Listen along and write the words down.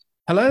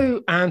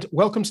Hello, and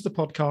welcome to the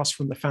podcast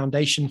from the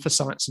Foundation for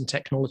Science and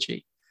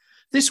Technology.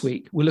 This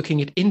week, we're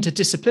looking at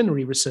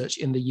interdisciplinary research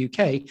in the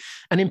UK,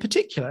 and in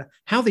particular,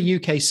 how the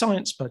UK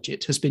science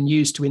budget has been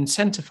used to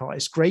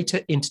incentivise greater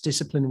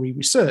interdisciplinary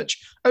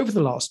research over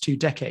the last 2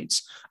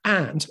 decades,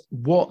 and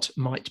what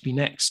might be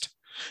next.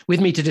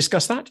 With me to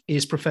discuss that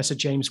is Professor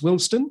James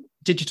Wilsdon,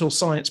 Digital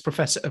Science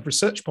Professor of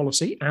Research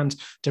Policy and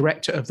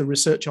Director of the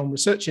Research on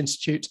Research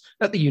Institute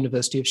at the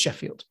University of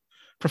Sheffield.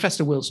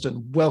 Professor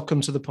Wilsdon, welcome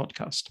to the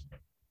podcast.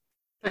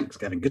 Thanks,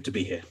 Gavin. Good to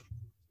be here.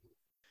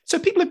 So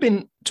people have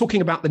been talking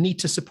about the need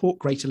to support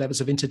greater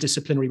levels of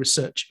interdisciplinary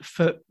research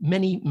for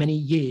many, many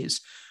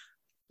years.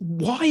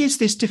 Why is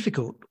this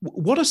difficult?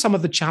 What are some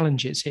of the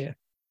challenges here?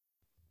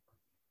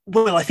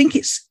 Well, I think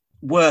it's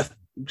worth,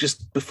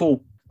 just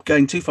before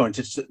going too far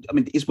into,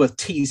 it's worth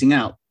teasing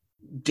out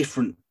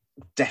different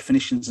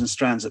definitions and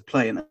strands at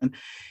play. And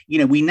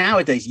we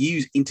nowadays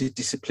use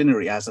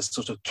interdisciplinary as a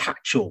sort of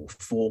catch-all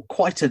for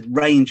quite a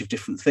range of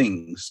different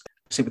things.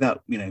 So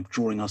without,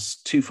 drawing us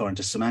too far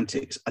into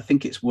semantics, I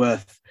think it's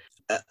worth,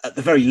 at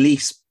the very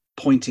least,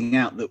 pointing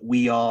out that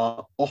we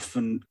are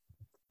often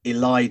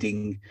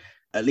eliding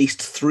at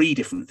least 3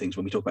 different things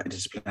when we talk about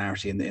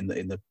interdisciplinarity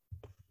in the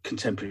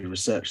contemporary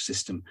research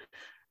system.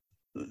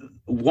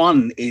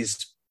 One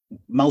is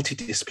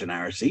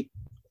multidisciplinarity,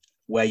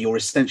 where you're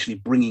essentially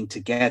bringing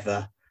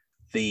together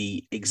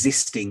the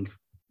existing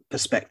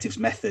perspectives,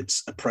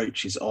 methods,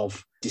 approaches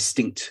of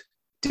distinct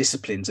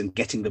disciplines and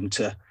getting them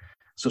to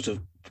sort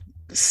of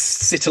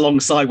sit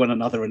alongside one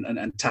another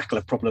and tackle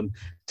a problem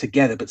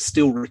together, but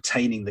still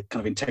retaining the kind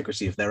of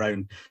integrity of their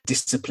own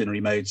disciplinary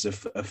modes of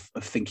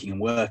thinking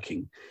and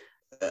working.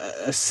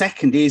 A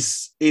second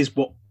is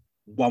what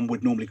one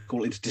would normally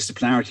call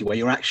interdisciplinarity, where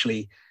you're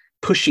actually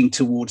pushing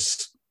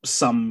towards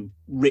some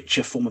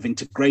richer form of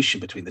integration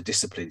between the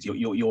disciplines.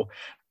 You're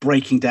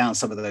breaking down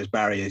some of those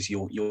barriers.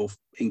 You're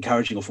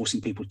encouraging or forcing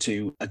people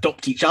to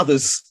adopt each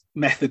other's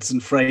methods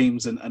and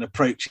frames and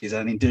approaches,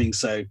 and in doing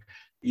so,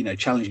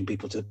 challenging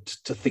people to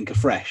think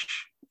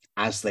afresh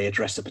as they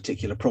address a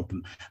particular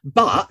problem.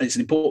 But it's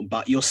an important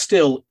but, you're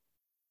still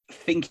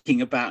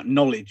thinking about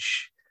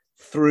knowledge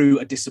through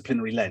a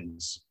disciplinary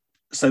lens.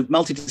 So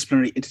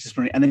multidisciplinary,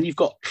 interdisciplinary, and then you've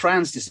got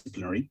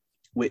transdisciplinary,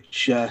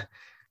 which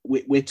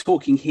we're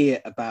talking here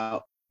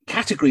about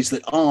categories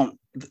that aren't,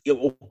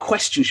 or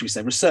questions, should we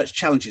say, research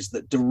challenges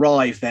that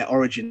derive their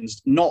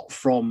origins not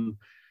from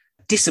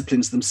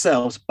disciplines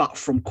themselves, but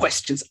from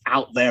questions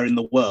out there in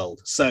the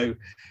world. So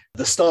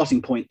the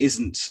starting point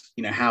isn't,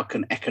 how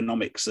can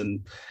economics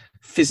and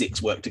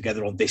physics work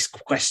together on this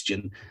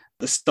question?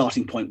 The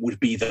starting point would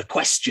be the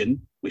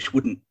question, which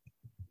wouldn't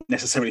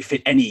necessarily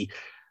fit any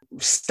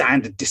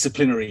standard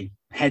disciplinary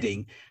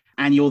heading.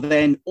 And you're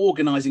then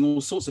organizing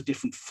all sorts of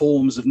different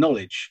forms of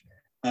knowledge,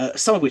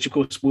 some of which, of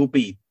course, will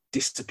be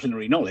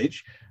disciplinary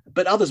knowledge,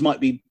 but others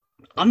might be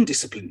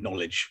undisciplined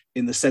knowledge,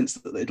 in the sense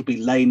that it'll be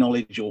lay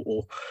knowledge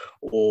or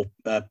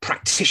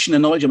practitioner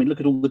knowledge. Look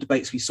at all the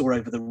debates we saw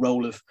over the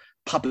role of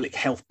public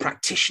health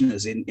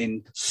practitioners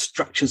in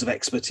structures of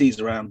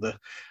expertise around the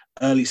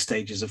early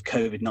stages of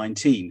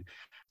COVID-19.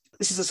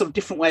 This is a sort of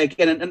different way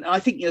again. And I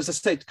think, as I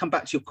say, to come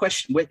back to your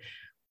question,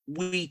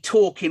 we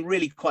talk in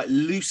really quite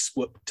loose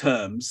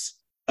terms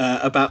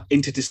about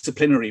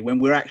interdisciplinary, when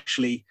we're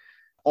actually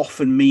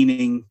often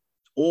meaning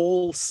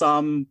all,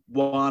 some,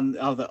 one,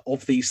 other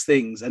of these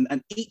things. And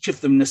each of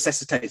them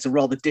necessitates a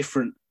rather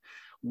different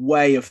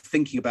way of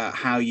thinking about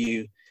how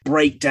you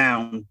break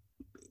down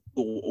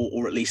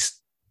or at least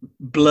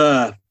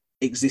blur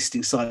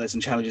existing silos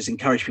and challenges,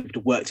 encourage people to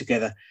work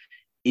together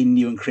in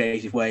new and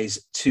creative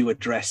ways to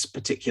address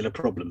particular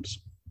problems.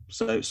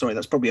 So, sorry,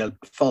 that's probably a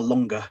far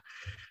longer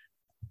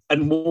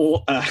and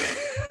more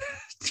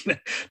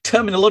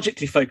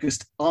terminologically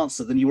focused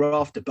answer than you were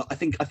after, but I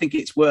think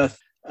it's worth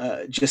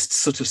just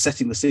sort of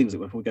setting the scenes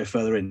before we go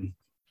further in.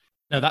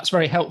 No, that's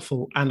very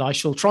helpful, and I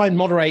shall try and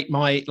moderate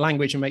my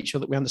language and make sure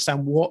that we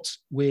understand what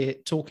we're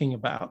talking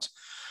about.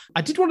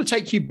 I did want to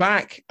take you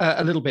back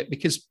a little bit,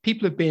 because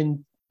people have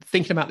been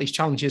thinking about these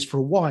challenges for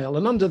a while,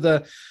 and under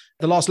the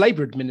last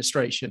Labour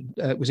administration,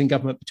 was in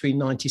government between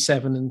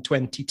 1997 and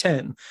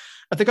 2010,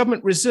 the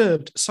government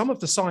reserved some of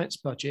the science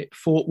budget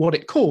for what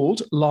it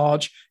called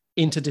large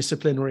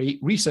interdisciplinary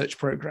research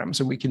programs,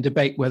 and we can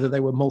debate whether they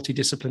were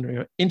multidisciplinary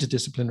or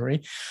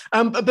interdisciplinary,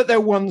 but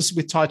they're ones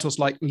with titles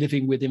like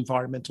Living with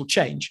Environmental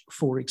Change,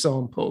 for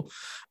example.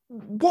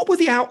 What were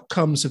the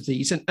outcomes of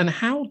these, and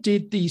how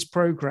did these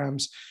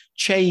programs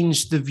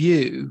change the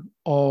view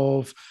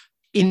of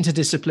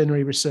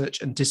interdisciplinary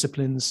research and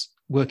disciplines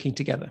working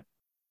together?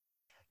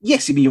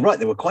 Yes, you're right.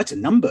 There were quite a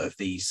number of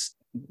these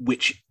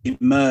which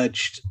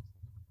emerged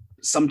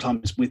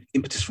sometimes with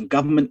impetus from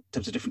government, in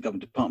terms of different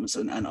government departments,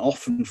 and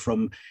often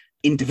from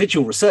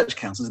individual research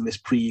councils in this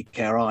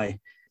pre-UKRI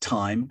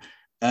time,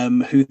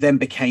 who then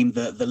became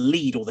the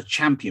lead or the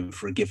champion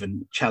for a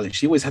given challenge.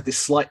 He always had this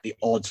slightly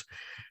odd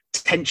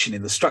tension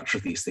in the structure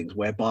of these things,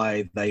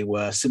 whereby they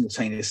were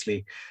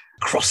simultaneously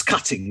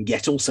cross-cutting,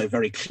 yet also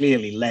very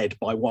clearly led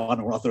by one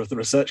or other of the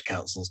research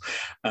councils.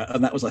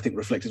 And that was, I think,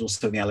 reflected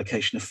also in the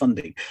allocation of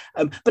funding.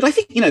 But I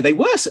think, they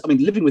were,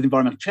 Living with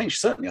Environmental Change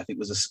certainly, I think,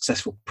 was a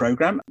successful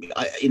programme.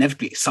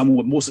 Inevitably, some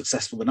were more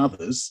successful than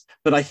others.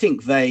 But I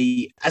think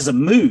they, as a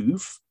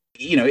move,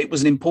 it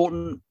was an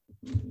important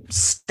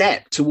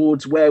step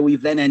towards where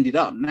we've then ended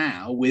up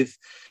now with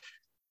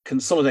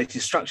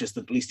consolidated structures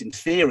that, at least in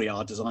theory,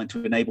 are designed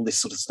to enable this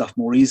sort of stuff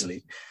more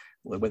easily.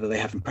 Whether they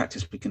have in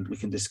practice, we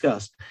can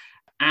discuss.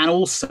 And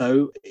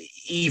also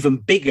even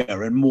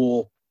bigger and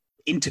more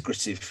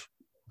integrative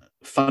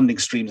funding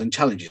streams and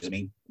challenges.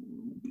 The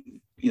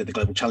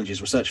Global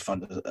Challenges Research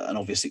Fund is an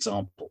obvious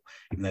example,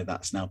 even though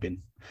that's now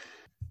been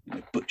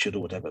butchered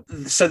or whatever.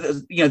 So,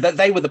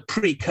 they were the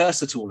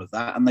precursor to all of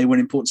that, and they were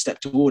an important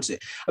step towards it.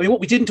 What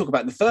we didn't talk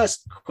about in the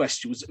first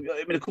question was,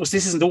 of course,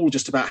 this isn't all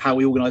just about how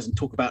we organise and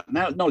talk about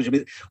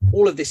knowledge.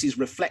 All of this is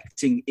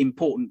reflecting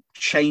important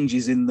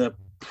changes in the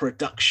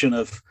production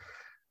of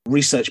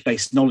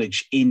research-based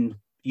knowledge in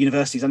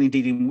universities and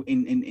indeed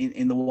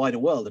in the wider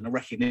world, and a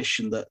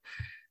recognition that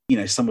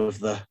some of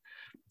the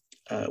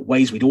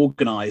ways we'd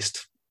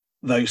organised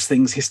those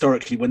things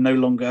historically were no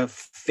longer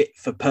fit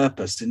for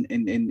purpose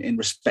in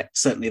respect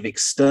certainly of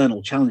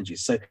external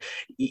challenges. So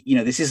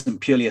this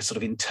isn't purely a sort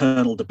of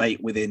internal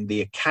debate within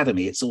the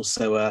academy. It's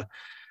also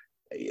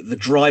the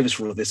drivers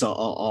for all of this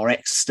are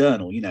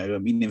external.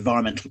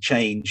 Environmental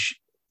change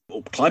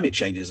or climate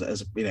change,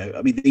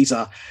 these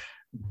are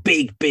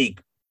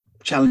big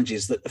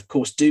challenges that, of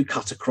course, do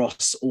cut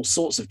across all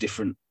sorts of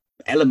different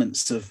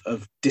elements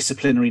of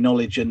disciplinary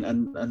knowledge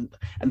and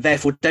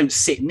therefore don't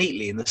sit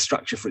neatly in the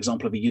structure, for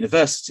example, of a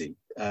university.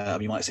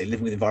 You might say,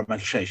 living with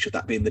environmental change, should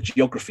that be in the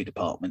geography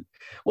department?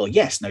 Well,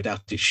 yes, no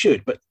doubt it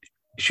should, but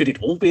should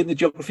it all be in the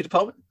geography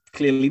department?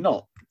 Clearly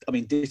not.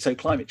 Ditto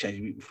climate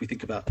change, if we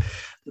think about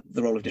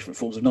the role of different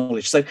forms of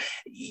knowledge. So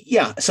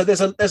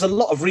there's a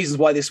lot of reasons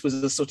why this was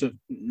a sort of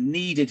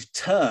needed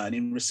turn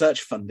in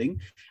research funding.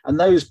 And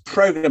those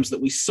programs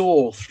that we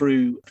saw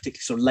through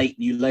particularly sort of late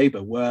New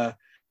Labour were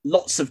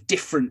lots of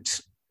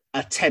different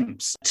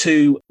attempts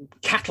to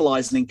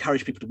catalyse and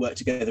encourage people to work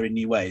together in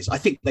new ways. I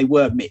think they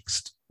were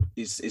mixed,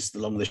 is the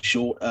long and the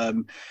short.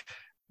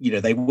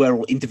 They were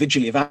all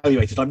individually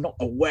evaluated. I'm not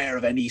aware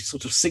of any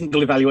sort of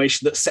single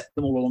evaluation that set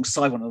them all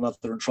alongside one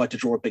another and tried to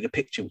draw a bigger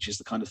picture, which is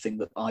the kind of thing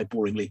that I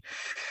boringly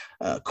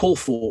call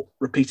for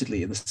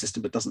repeatedly in the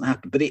system, but doesn't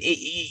happen. But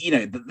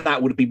that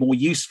would be more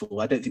useful.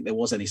 I don't think there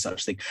was any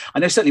such thing. I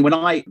know certainly when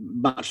I,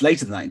 much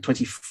later than that, in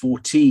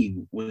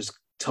 2014, was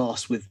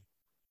tasked with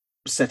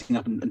setting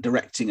up and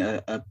directing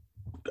a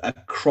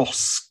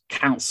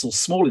cross-council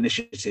small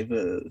initiative,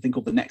 a thing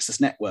called the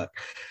Nexus Network,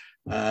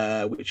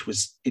 which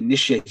was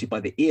initiated by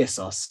the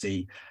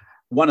ESRC.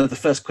 One of the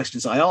first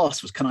questions I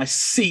asked was, can I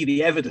see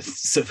the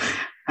evidence of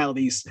how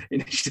these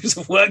initiatives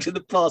have worked in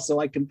the past, so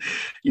I can,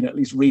 at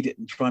least read it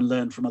and try and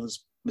learn from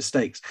others'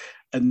 mistakes?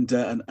 And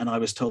I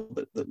was told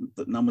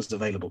that none was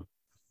available.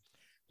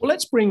 Well,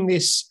 let's bring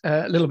this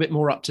a little bit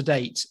more up to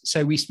date.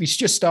 So we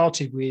just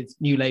started with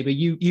New Labour.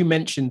 You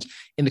mentioned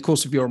in the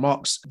course of your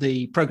remarks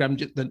the programme,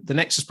 the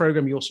Nexus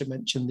programme. You also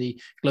mentioned the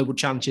Global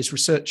Challenges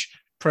Research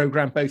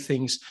programme, both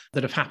things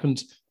that have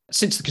happened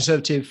since the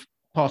Conservative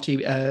Party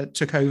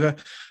took over.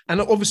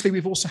 And obviously,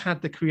 we've also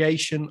had the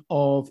creation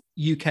of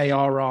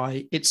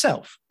UKRI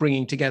itself,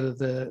 bringing together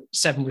the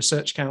 7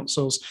 research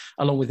councils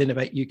along with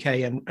Innovate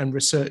UK and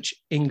Research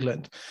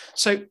England.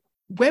 So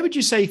where would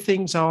you say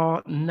things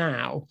are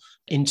now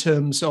in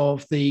terms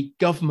of the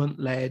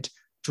government-led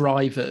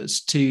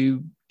drivers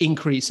to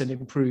increase and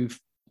improve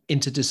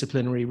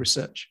interdisciplinary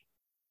research?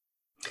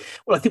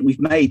 Well, I think we've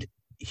made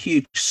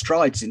huge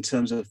strides in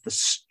terms of the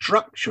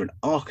structure and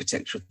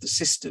architecture of the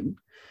system.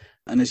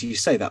 And as you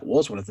say, that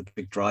was one of the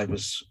big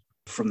drivers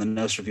from the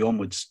Nurse Review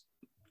onwards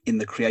in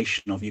the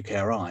creation of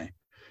UKRI,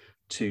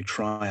 to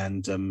try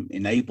and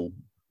enable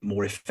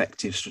more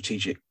effective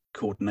strategic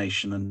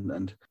coordination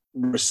and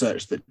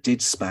research that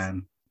did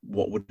span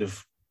what would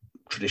have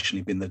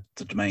traditionally been the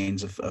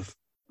domains of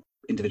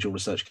individual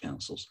research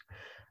councils.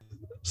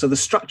 So the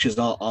structures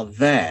are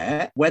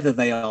there. Whether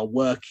they are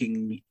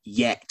working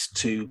yet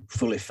to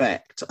full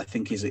effect, I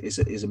think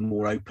is a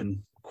more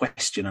open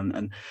question.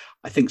 And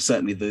I think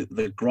certainly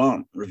the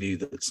grant review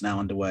that's now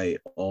underway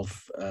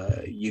of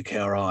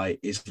UKRI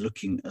is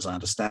looking, as I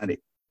understand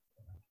it,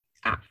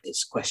 at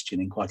this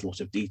question in quite a lot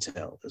of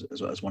detail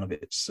as one of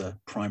its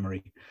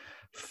primary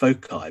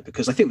foci,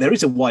 because I think there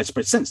is a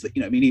widespread sense that,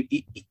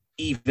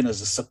 even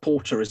as a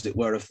supporter, as it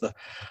were, of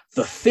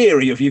the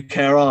theory of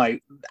UKRI,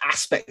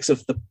 aspects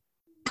of the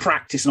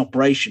practice and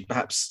operation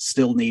perhaps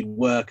still need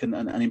work and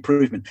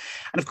improvement.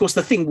 And of course,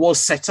 the thing was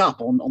set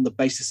up on the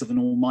basis of an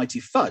almighty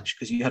fudge,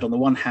 because you had on the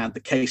one hand the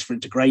case for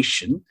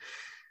integration,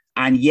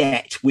 and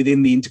yet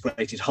within the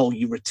integrated whole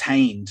you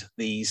retained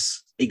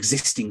these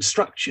existing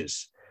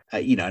structures.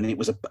 And it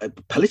was a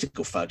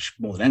political fudge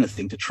more than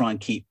anything to try and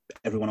keep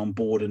everyone on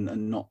board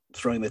and not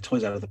throwing their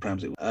toys out of the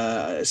prams. So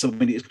it's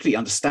completely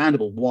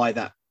understandable why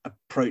that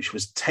approach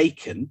was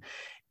taken.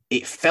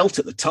 It felt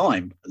at the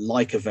time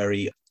like a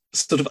very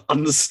sort of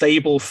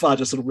unstable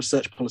fudge, a sort of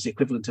research policy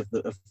equivalent of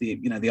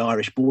the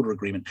Irish border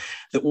agreement,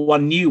 that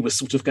one knew was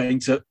sort of going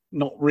to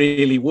not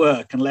really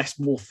work unless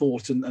more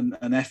thought and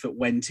effort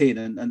went in.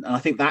 And I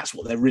think that's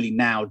what they're really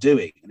now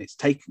doing. And it's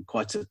taken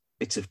quite a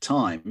bit of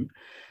time,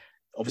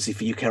 obviously,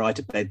 for UKRI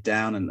to bed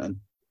down. And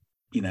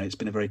it's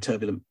been a very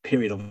turbulent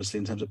period, obviously,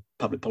 in terms of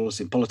public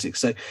policy and politics.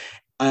 So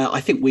I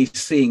think we're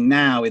seeing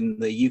now in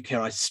the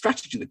UKRI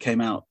strategy that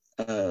came out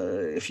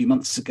a few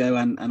months ago,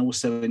 and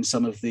also in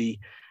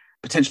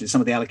potentially some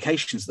of the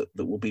allocations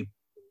that will be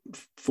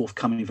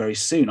forthcoming very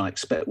soon, I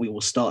expect we will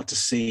start to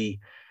see,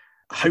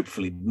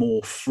 hopefully,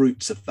 more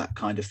fruits of that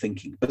kind of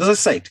thinking. But as I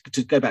say,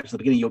 to go back to the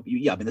beginning,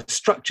 the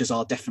structures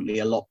are definitely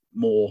a lot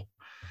more,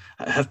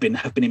 have been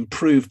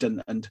improved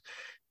and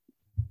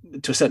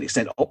to a certain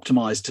extent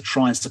optimized to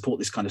try and support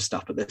this kind of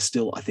stuff. But there's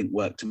still, I think,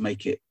 work to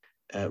make it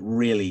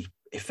really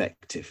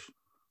effective.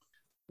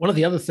 One of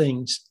the other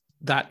things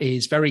that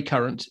is very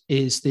current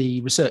is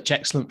the Research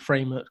Excellence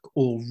Framework,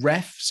 or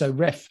REF. So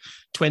REF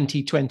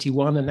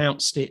 2021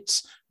 announced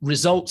its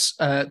results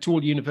to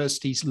all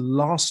universities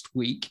last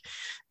week.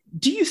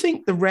 Do you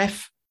think the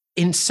REF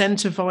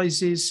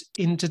incentivizes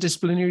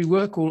interdisciplinary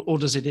work, or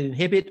does it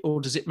inhibit, or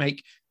does it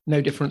make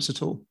no difference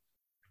at all?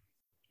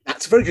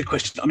 That's a very good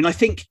question. I mean, I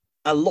think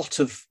a lot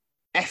of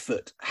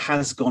effort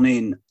has gone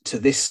into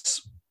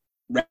this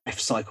REF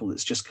cycle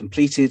that's just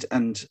completed,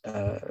 and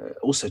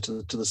also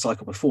to the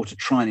cycle before, to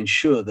try and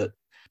ensure that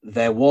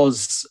there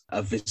was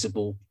a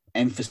visible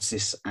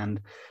emphasis and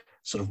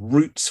sort of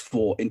roots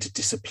for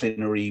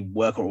interdisciplinary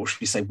work, or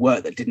should we say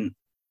work that didn't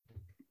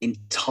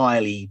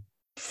entirely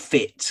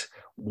fit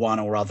one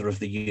or other of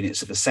the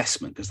units of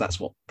assessment, because that's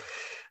what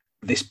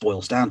this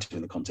boils down to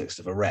in the context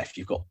of a REF.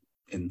 You've got,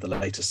 in the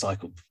later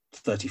cycle,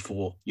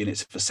 34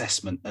 units of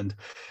assessment, and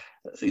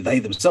they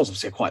themselves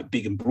obviously are quite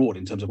big and broad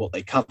in terms of what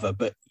they cover,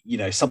 but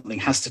something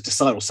has to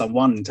decide, or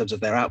someone in terms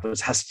of their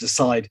outputs has to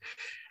decide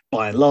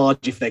by and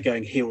large if they're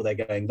going here or they're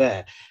going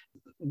there.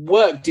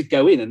 Work did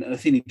go in, and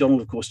Athene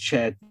Donald, of course,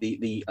 chaired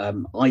the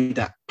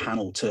IDAC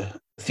panel to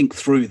think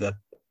through the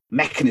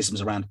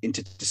mechanisms around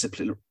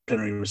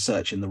interdisciplinary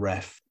research in the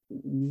REF.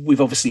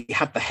 We've obviously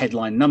had the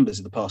headline numbers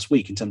in the past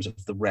week in terms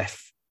of the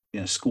REF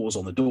scores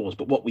on the doors,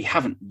 but what we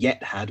haven't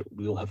yet had,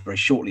 we will have very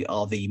shortly,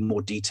 are the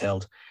more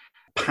detailed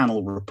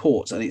panel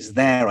reports, and it's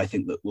there, I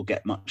think, that we'll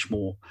get much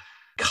more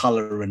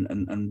colour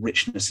and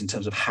richness in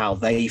terms of how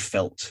they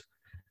felt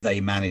they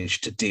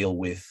managed to deal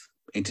with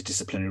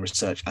interdisciplinary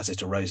research as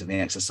it arose in the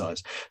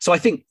exercise. So I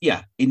think,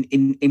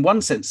 in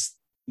one sense,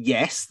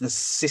 yes, the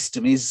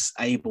system is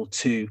able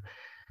to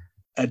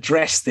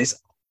address this.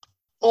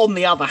 On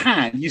the other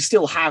hand, you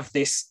still have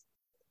this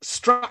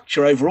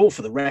structure overall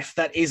for the REF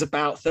that is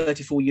about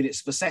 34 units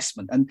of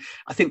assessment, and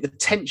I think the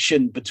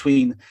tension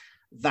between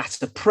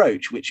that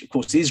approach, which of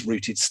course is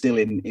rooted still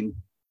in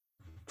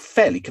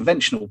fairly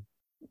conventional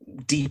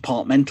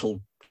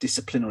departmental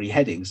disciplinary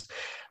headings,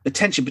 the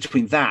tension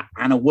between that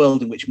and a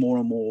world in which more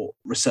and more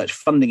research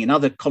funding in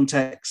other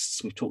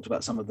contexts, we've talked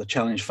about some of the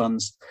challenge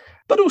funds,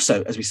 but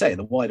also, as we say, in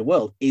the wider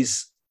world,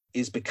 is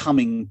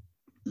becoming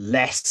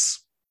less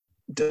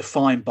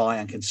defined by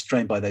and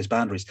constrained by those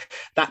boundaries.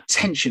 That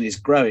tension is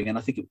growing, and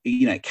I think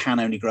it can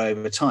only grow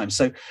over time.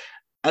 So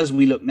as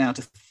we look now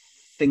to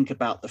think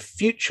about the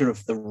future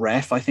of the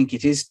REF, I think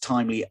it is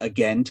timely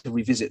again to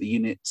revisit the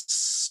unit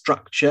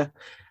structure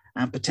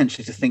and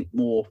potentially to think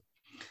more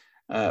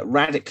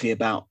radically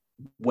about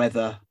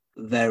whether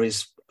there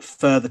is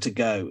further to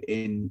go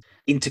in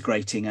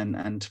integrating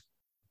and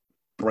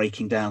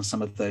breaking down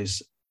some of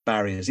those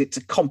barriers. It's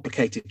a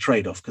complicated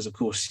trade-off because, of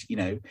course,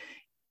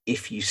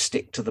 if you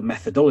stick to the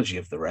methodology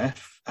of the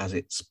REF, as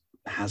it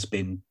has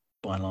been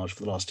by and large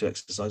for the last two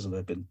exercises, there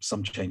have been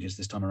some changes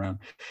this time around,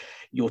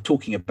 you're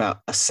talking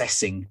about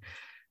assessing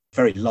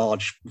very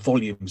large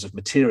volumes of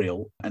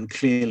material, and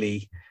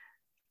clearly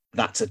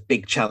that's a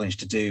big challenge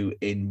to do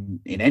in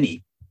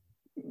any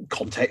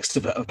context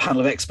of a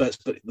panel of experts.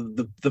 But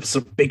the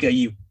sort of bigger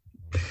the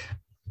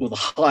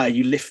higher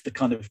you lift the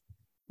kind of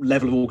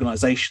level of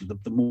organisation,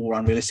 the more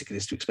unrealistic it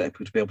is to expect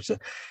people to be able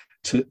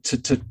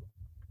to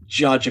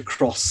judge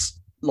across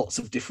lots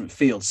of different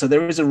fields. So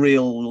there is a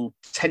real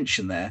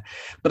tension there.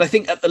 But I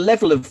think at the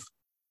level of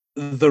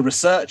the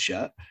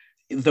researcher,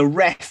 the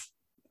REF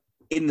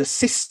in the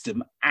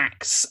system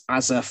acts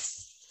as a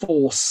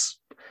force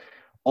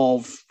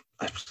of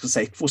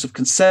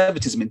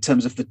conservatism in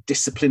terms of the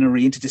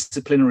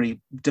interdisciplinary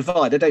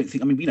divide. I don't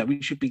think,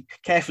 we should be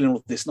careful in all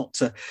of this not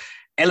to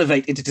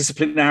elevate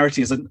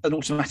interdisciplinarity as an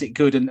automatic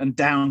good and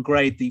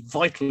downgrade the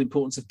vital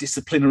importance of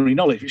disciplinary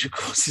knowledge, which of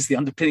course is the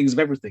underpinnings of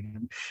everything.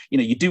 And,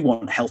 you do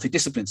want healthy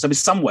discipline. So in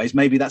some ways,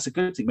 maybe that's a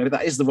good thing. Maybe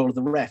that is the role of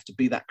the REF, to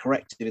be that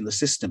corrective in the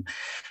system.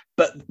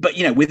 But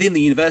within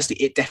the university,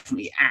 it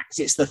definitely acts.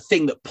 It's the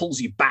thing that pulls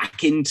you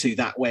back into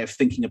that way of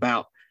thinking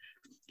about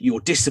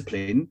your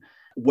discipline,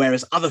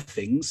 whereas other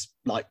things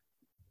like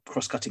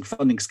cross-cutting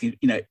funding schemes,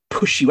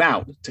 push you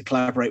out to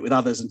collaborate with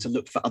others and to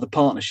look for other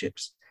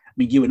partnerships. I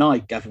mean, you and I,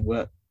 Gavin,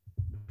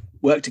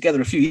 worked together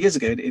a few years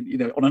ago,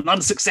 on an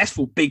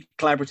unsuccessful big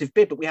collaborative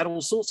bid, but we had all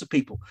sorts of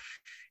people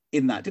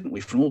in that, didn't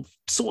we, from all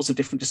sorts of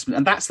different disciplines?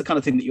 And that's the kind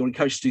of thing that you're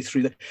encouraged to do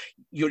through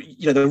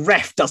the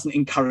ref doesn't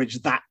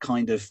encourage that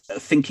kind of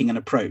thinking and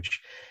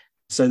approach.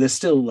 So there's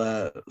still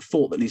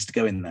thought that needs to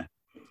go in there.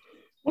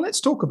 Well,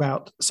 let's talk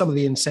about some of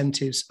the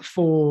incentives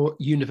for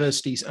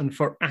universities and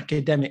for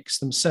academics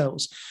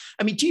themselves.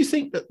 I mean, do you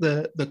think that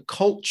the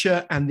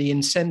culture and the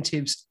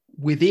incentives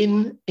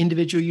within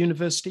individual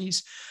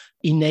universities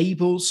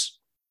enables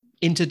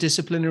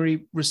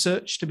interdisciplinary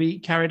research to be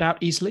carried out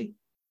easily?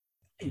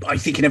 I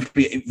think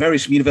inevitably it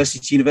varies from university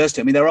to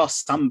university. I mean, there are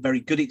some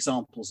very good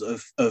examples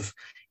of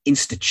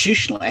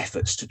institutional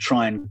efforts to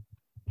try and,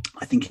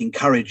 I think,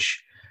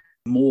 encourage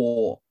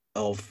more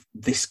of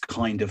this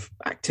kind of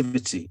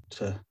activity.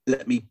 To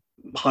let me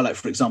highlight,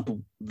 for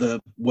example,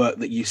 the work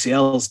that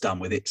UCL's done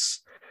with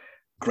its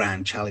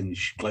Grand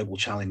Challenge, Global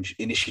Challenge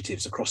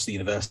initiatives across the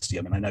university.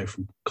 I mean, I know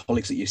from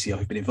colleagues at UCL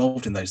who've been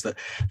involved in those that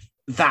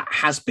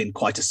has been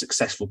quite a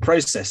successful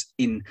process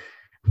in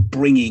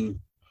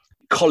bringing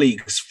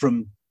colleagues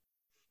from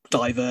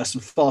diverse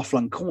and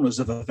far-flung corners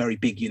of a very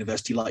big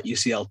university like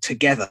UCL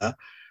together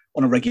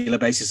on a regular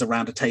basis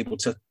around a table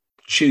to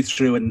chew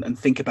through and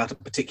think about a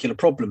particular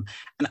problem,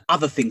 and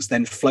other things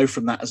then flow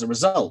from that as a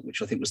result,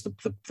 which I think was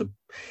the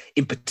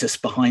impetus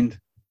behind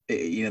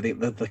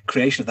the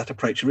creation of that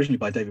approach originally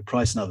by David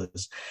Price and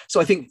others.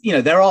 So I think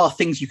there are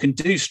things you can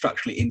do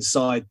structurally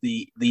inside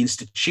the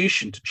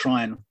institution to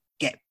try and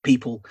get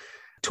people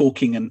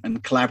talking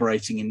and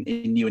collaborating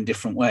in new and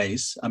different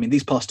ways. I mean,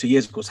 these past 2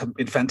 years, of course, haven't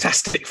been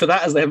fantastic for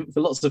that, as they haven't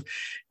for lots of,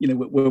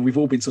 where we've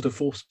all been sort of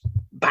forced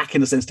back,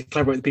 in a sense, to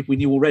collaborate with people we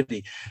knew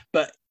already.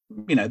 But,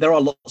 there are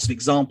lots of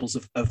examples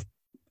of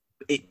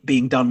it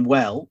being done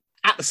well.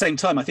 At the same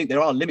time, I think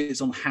there are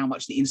limits on how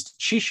much the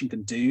institution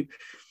can do,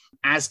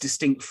 as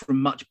distinct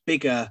from much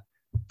bigger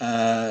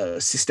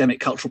systemic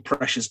cultural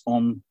pressures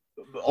on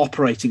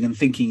operating and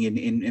thinking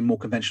in more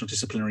conventional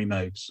disciplinary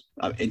modes,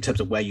 in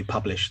terms of where you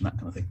publish and that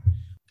kind of thing.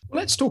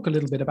 Well, let's talk a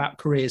little bit about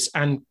careers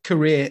and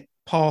career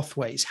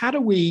pathways. How do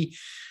we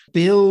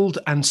build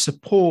and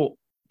support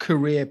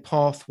career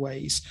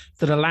pathways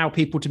that allow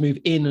people to move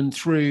in and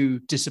through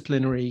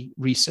disciplinary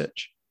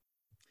research?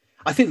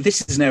 I think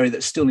this is an area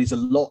that still needs a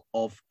lot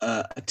of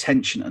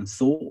attention and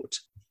thought.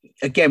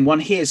 Again, one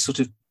hears sort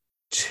of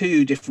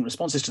two different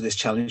responses to this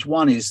challenge.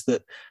 One is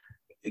that,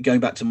 going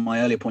back to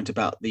my earlier point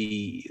about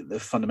the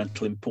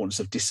fundamental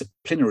importance of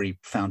disciplinary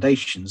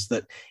foundations,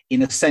 that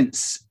in a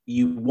sense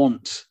you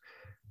want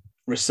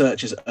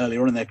researchers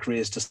earlier on in their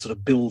careers to sort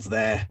of build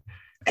their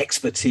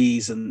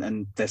expertise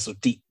and their sort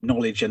of deep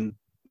knowledge, and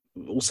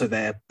also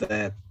their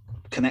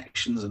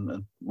connections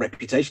and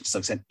reputation to some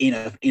extent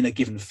in a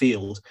given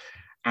field,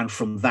 and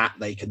from that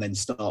they can then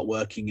start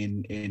working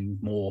in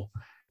more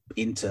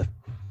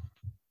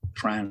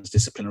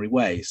transdisciplinary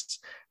ways.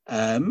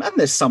 And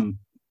there's some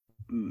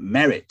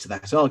merit to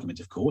that argument,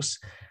 of course.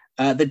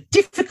 The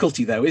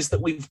difficulty, though, is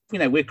that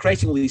we're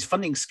creating all these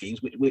funding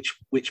schemes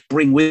which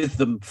bring with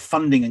them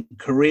funding and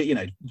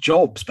career,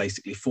 jobs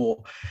basically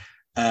for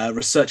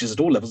researchers at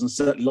all levels, and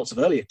certainly lots of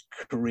earlier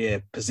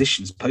career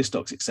positions,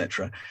 postdocs,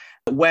 etc.,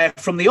 where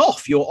from the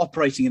off you're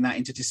operating in that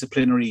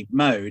interdisciplinary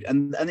mode,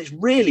 and it's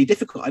really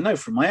difficult. I know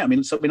from my own.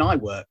 I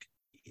work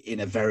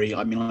in a very.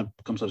 I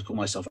sometimes call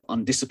myself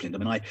undisciplined.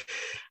 I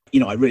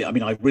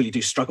really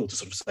do struggle to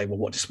sort of say, well,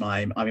 what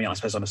discipline? I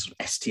suppose I'm a sort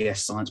of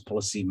STS, science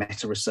policy,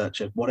 meta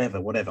researcher, whatever.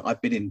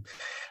 I've been in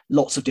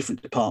lots of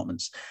different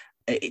departments.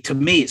 To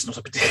me, it's not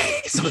a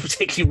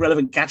particularly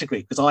relevant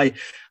category, because I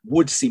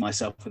would see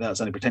myself, without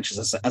sounding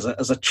pretentious, as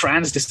a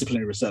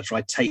transdisciplinary researcher.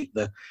 I take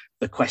the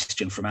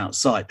question from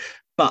outside,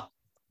 but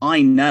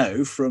I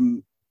know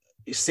from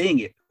seeing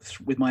it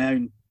with my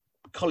own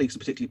colleagues, and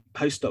particularly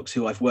postdocs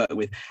who I've worked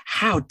with,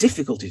 how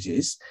difficult it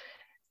is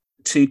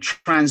to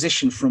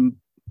transition from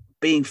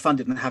being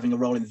funded and having a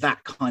role in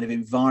that kind of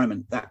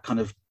environment, that kind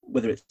of,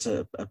 whether it's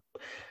a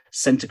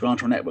centre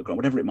grant or a network grant,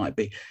 whatever it might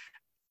be,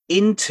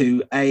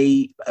 into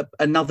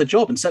another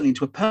job, and certainly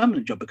into a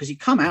permanent job, because you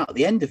come out at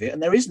the end of it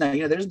and there isn't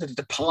a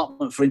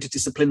department for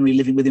interdisciplinary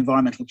living with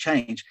environmental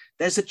change.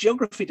 There's a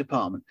geography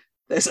department.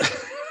 There's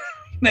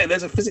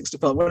a physics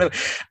department, whatever.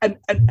 And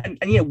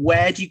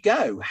where do you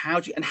go?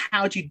 How do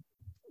you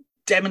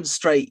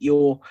demonstrate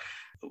your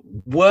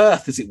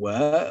worth, as it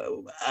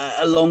were,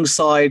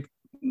 alongside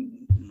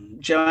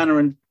Joanna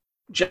and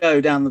Joe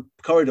down the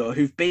corridor,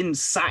 who've been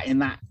sat in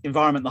that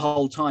environment the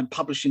whole time,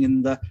 publishing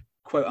in the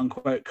quote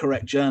unquote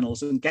correct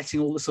journals and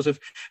getting all the sort of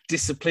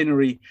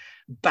disciplinary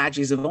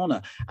badges of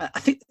honor. I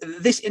think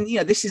this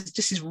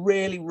is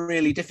really,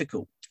 really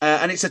difficult.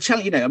 And it's a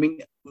challenge,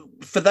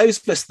 for those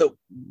of us that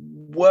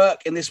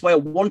work in this way or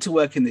want to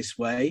work in this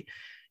way,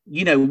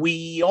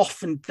 we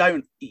often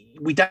don't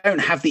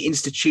have the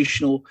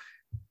institutional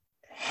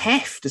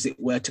heft, as it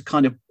were, to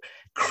kind of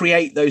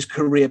create those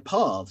career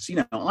paths.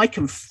 I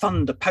can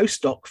fund a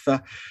postdoc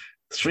for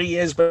 3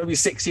 years, maybe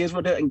 6 years,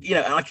 and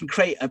I can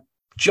create a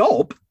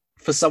job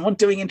for someone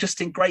doing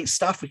interesting, great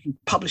stuff. We can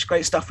publish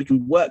great stuff. We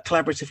can work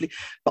collaboratively,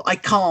 but I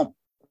can't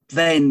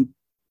then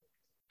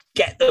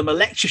get them a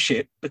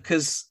lectureship,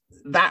 because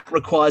that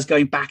requires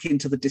going back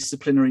into the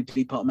disciplinary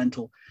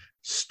departmental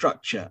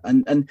structure.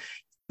 And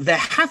there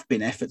have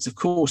been efforts, of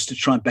course, to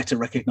try and better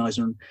recognise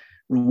and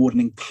reward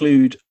and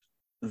include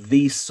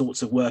these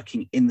sorts of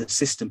working in the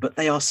system, but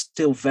they are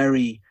still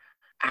very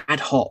ad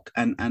hoc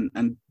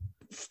and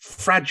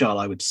fragile,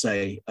 I would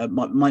say.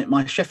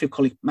 My Sheffield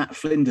colleague Matt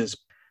Flinders,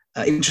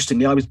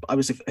 interestingly, I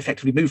was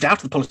effectively moved out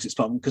of the politics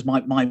department because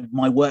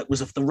my work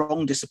was of the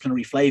wrong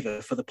disciplinary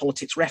flavour for the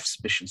politics ref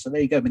submission. So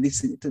there you go. I mean,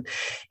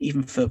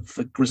 even for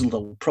grizzled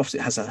old profs,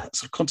 it has a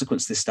sort of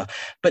consequence, this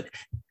stuff. But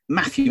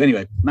Matt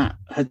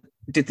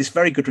did this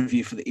very good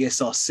review for the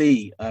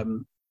ESRC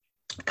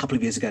a couple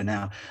of years ago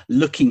now,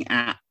 looking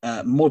at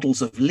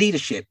models of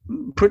leadership,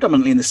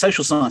 predominantly in the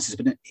social sciences,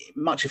 but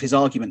much of his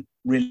argument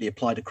really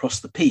applied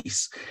across the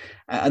piece.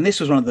 And this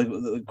was one of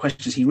the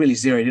questions he really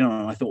zeroed in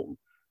on, and I thought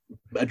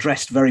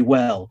addressed very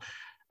well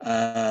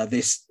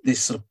this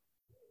sort of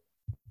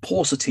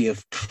paucity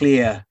of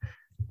clear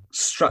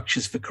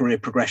structures for career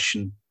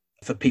progression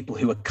for people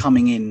who are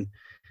coming in,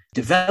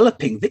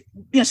 developing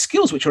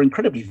skills which are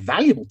incredibly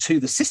valuable to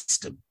the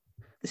system.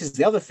 This is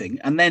the other thing.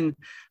 And then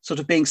sort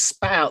of being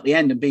spat out the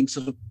end and being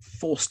sort of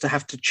forced to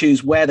have to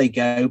choose where they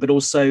go, but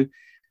also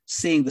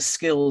seeing the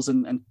skills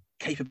and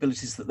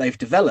capabilities that they've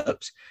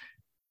developed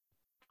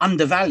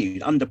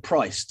undervalued,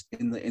 underpriced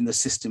in the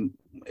system,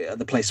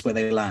 the place where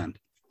they land.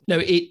 No,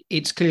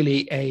 it's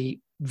clearly a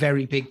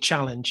very big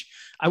challenge.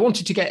 I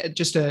wanted to get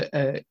just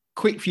a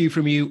quick view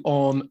from you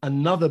on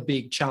another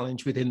big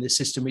challenge within this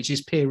system, which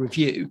is peer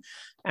review,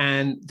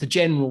 and the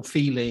general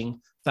feeling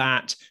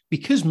that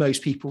because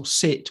most people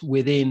sit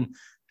within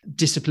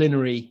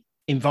disciplinary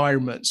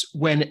environments,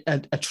 when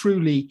a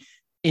truly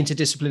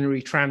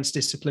interdisciplinary,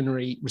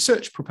 transdisciplinary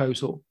research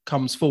proposal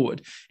comes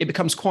forward, it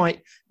becomes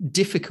quite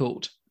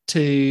difficult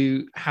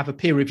to have a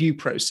peer review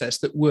process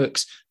that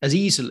works as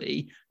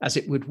easily as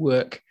it would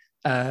work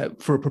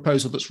for a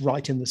proposal that's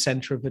right in the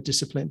center of a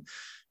discipline.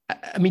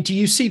 I mean, do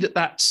you see that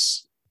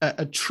that's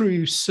a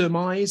true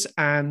surmise,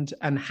 and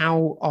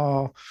how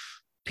are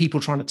people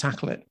trying to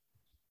tackle it?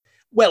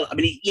 Well, I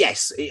mean,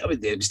 yes,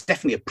 it's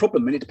definitely a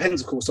problem, and it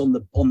depends, of course, on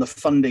the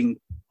funding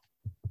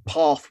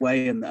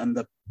pathway and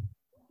the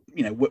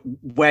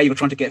where you're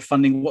trying to get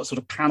funding, what sort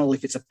of panel,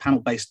 if it's a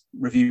panel-based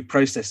review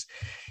process,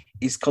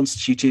 is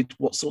constituted,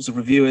 what sorts of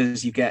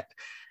reviewers you get,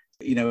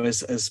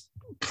 as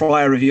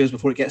prior reviewers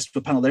before it gets to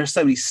a panel. There are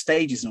so many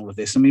stages in all of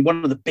this. I mean,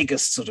 one of the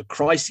biggest sort of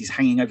crises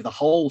hanging over the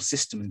whole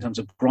system in terms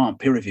of grant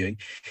peer reviewing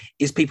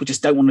is people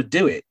just don't want to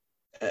do it.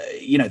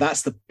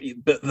 That's the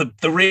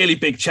really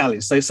big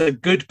challenge. So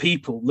good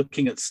people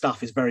looking at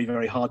stuff is very,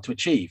 very hard to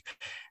achieve.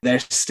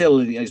 There's still,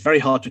 it's very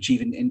hard to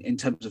achieve in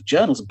terms of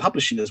journals and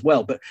publishing as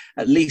well. But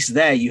at least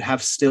there you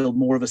have still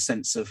more of a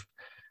sense of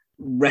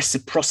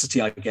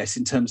reciprocity, I guess,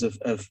 in terms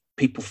of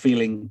people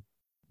feeling,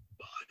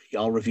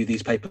 I'll review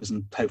these papers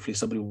and hopefully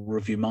somebody will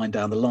review mine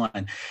down the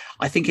line.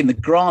 I think in the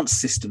grant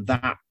system,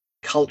 that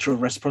culture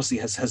of reciprocity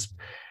has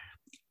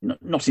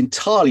not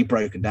entirely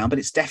broken down, but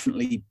it's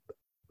definitely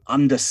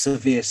under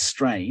severe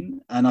strain,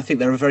 and I think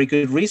there are very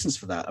good reasons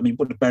for that. I mean,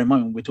 what to bear in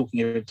mind when we're talking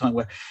here at a time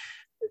where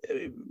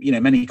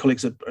many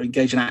colleagues are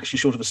engaged in action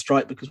short of a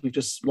strike because we've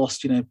just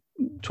lost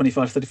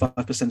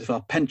 25-35% of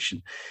our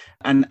pension,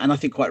 and I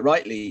think quite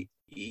rightly,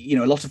 a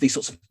lot of these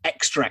sorts of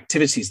extra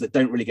activities that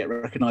don't really get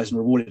recognised and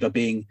rewarded are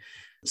being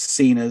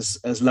seen as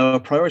lower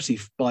priority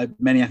by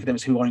many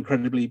academics who are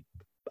incredibly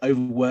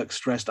overworked,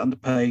 stressed,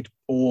 underpaid,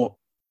 or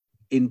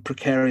in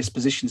precarious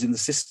positions in the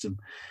system,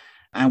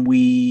 and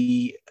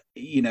we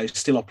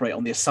still operate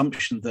on the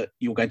assumption that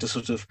you're going to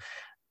sort of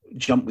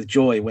jump with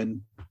joy when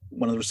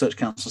one of the research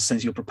councils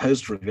sends you a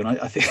proposal to review. And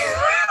I think,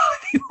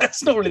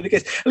 that's not really the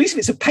case. At least if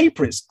it's a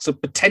paper, it's sort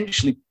of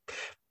potentially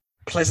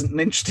pleasant and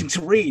interesting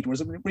to read.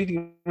 Whereas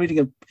reading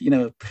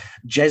a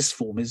JES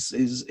form is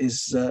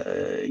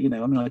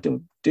I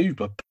do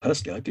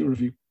personally, I do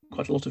review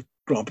quite a lot of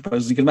grant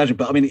proposals, you can imagine.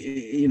 But I mean,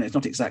 it's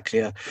not exactly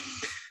a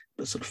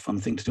sort of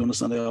fun thing to do on a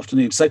Sunday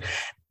afternoon. So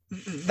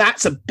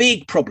that's a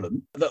big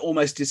problem that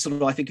almost is sort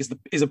of, I think,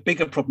 is a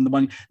bigger problem than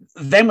one.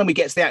 Then when we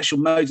get to the actual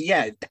modes,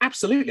 yeah,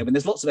 absolutely. I mean,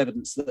 there's lots of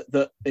evidence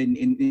that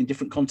in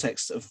different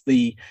contexts of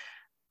the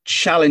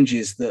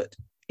challenges that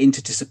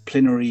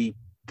interdisciplinary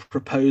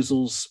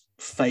proposals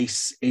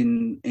face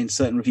in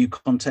certain review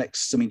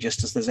contexts. I mean,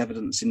 just as there's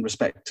evidence in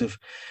respect of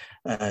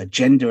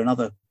gender and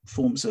other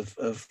forms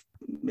of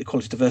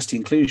equality, diversity,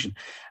 inclusion.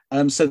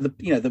 So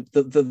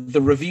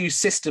the review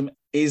system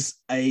is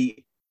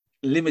a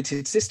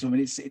limited system. I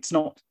mean, it's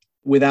not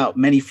without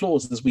many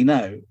flaws, as we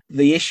know.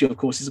 The issue, of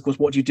course, is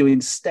what do you do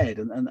instead,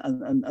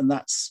 and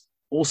that's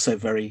also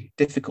very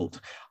difficult.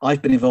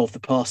 I've been involved the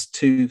past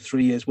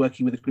 2-3 years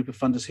working with a group of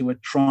funders who are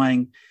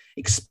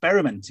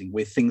experimenting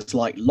with things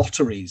like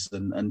lotteries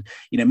and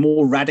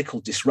more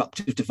radical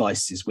disruptive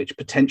devices, which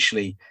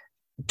potentially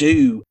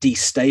do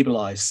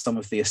destabilize some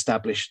of the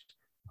established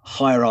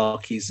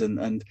hierarchies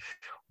and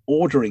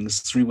orderings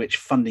through which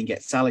funding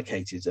gets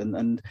allocated.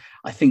 And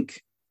I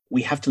think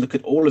we have to look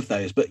at all of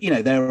those, but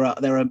there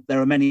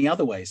are many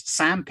other ways.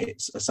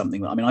 Sandpits are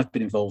something that, I mean, I've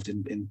been involved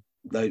in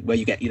where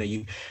you get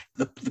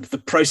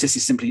the process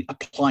is simply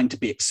applying to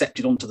be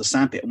accepted onto the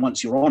sandpit, and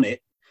once you're on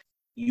it,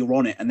 you're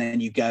on it, and then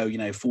you go,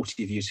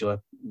 40 of you to a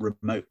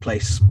remote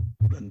place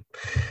and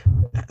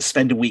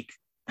spend a week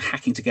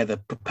hacking together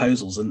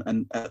proposals,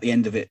 and at the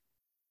end of it,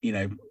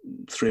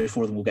 3 or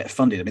 4 of them will get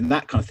funded. I mean,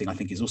 that kind of thing I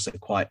think is also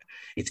quite,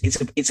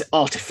 it's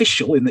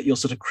artificial in that you're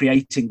sort of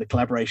creating the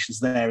collaborations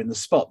there in the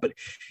spot, but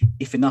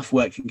if enough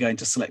work can go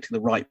into selecting the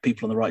right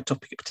people on the right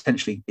topic, it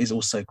potentially is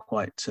also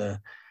quite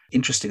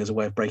interesting as a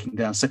way of breaking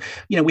down. So,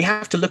 we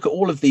have to look at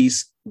all of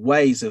these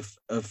ways of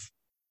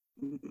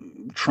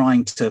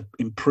trying to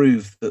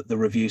improve the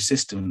review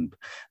system.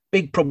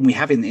 Big problem we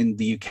have in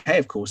the UK,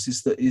 of course,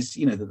 is that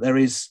there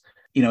is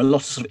a lot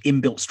of sort of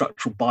inbuilt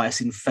structural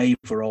bias in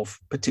favour of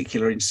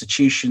particular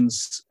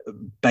institutions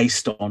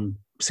based on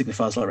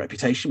signifiers like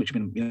reputation, which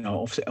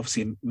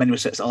obviously in many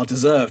respects are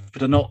deserved,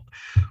 but are not.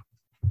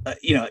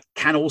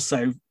 Can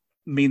also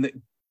mean that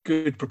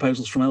good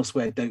proposals from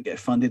elsewhere don't get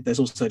funded. There's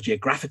also a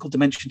geographical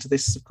dimension to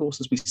this, of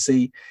course, as we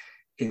see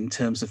in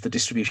terms of the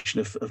distribution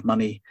of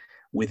money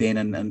within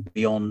and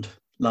beyond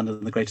London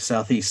and the Greater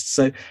South East.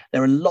 So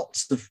there are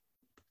lots of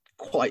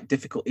quite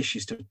difficult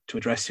issues to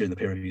address here in the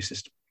peer review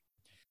system.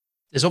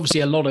 There's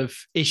obviously a lot of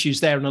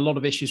issues there and a lot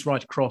of issues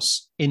right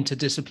across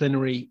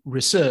interdisciplinary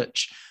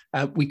research.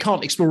 We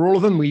can't explore all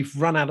of them. We've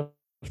run out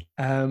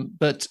of,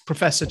 but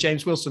Professor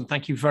James Wilson,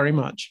 thank you very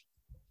much.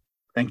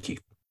 Thank you.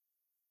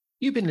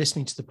 You've been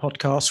listening to the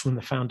podcast from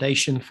the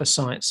Foundation for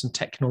Science and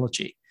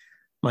Technology.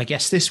 My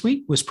guest this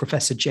week was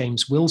Professor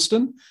James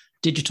Wilson,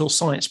 Digital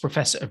Science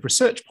Professor of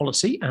Research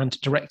Policy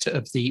and Director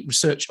of the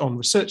Research on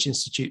Research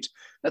Institute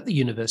at the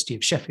University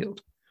of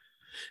Sheffield.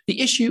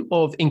 The issue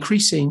of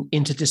increasing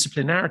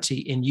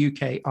interdisciplinarity in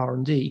UK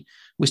R&D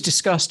was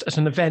discussed at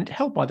an event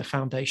held by the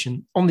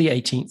Foundation on the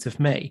 18th of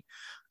May.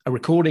 A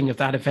recording of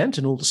that event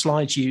and all the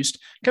slides used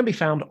can be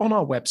found on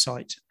our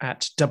website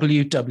at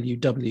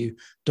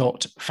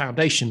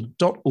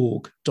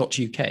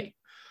www.foundation.org.uk.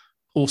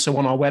 Also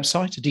on our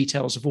website are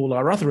details of all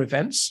our other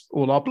events,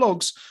 all our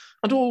blogs,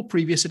 and all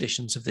previous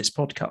editions of this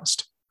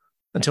podcast.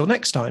 Until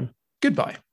next time, goodbye.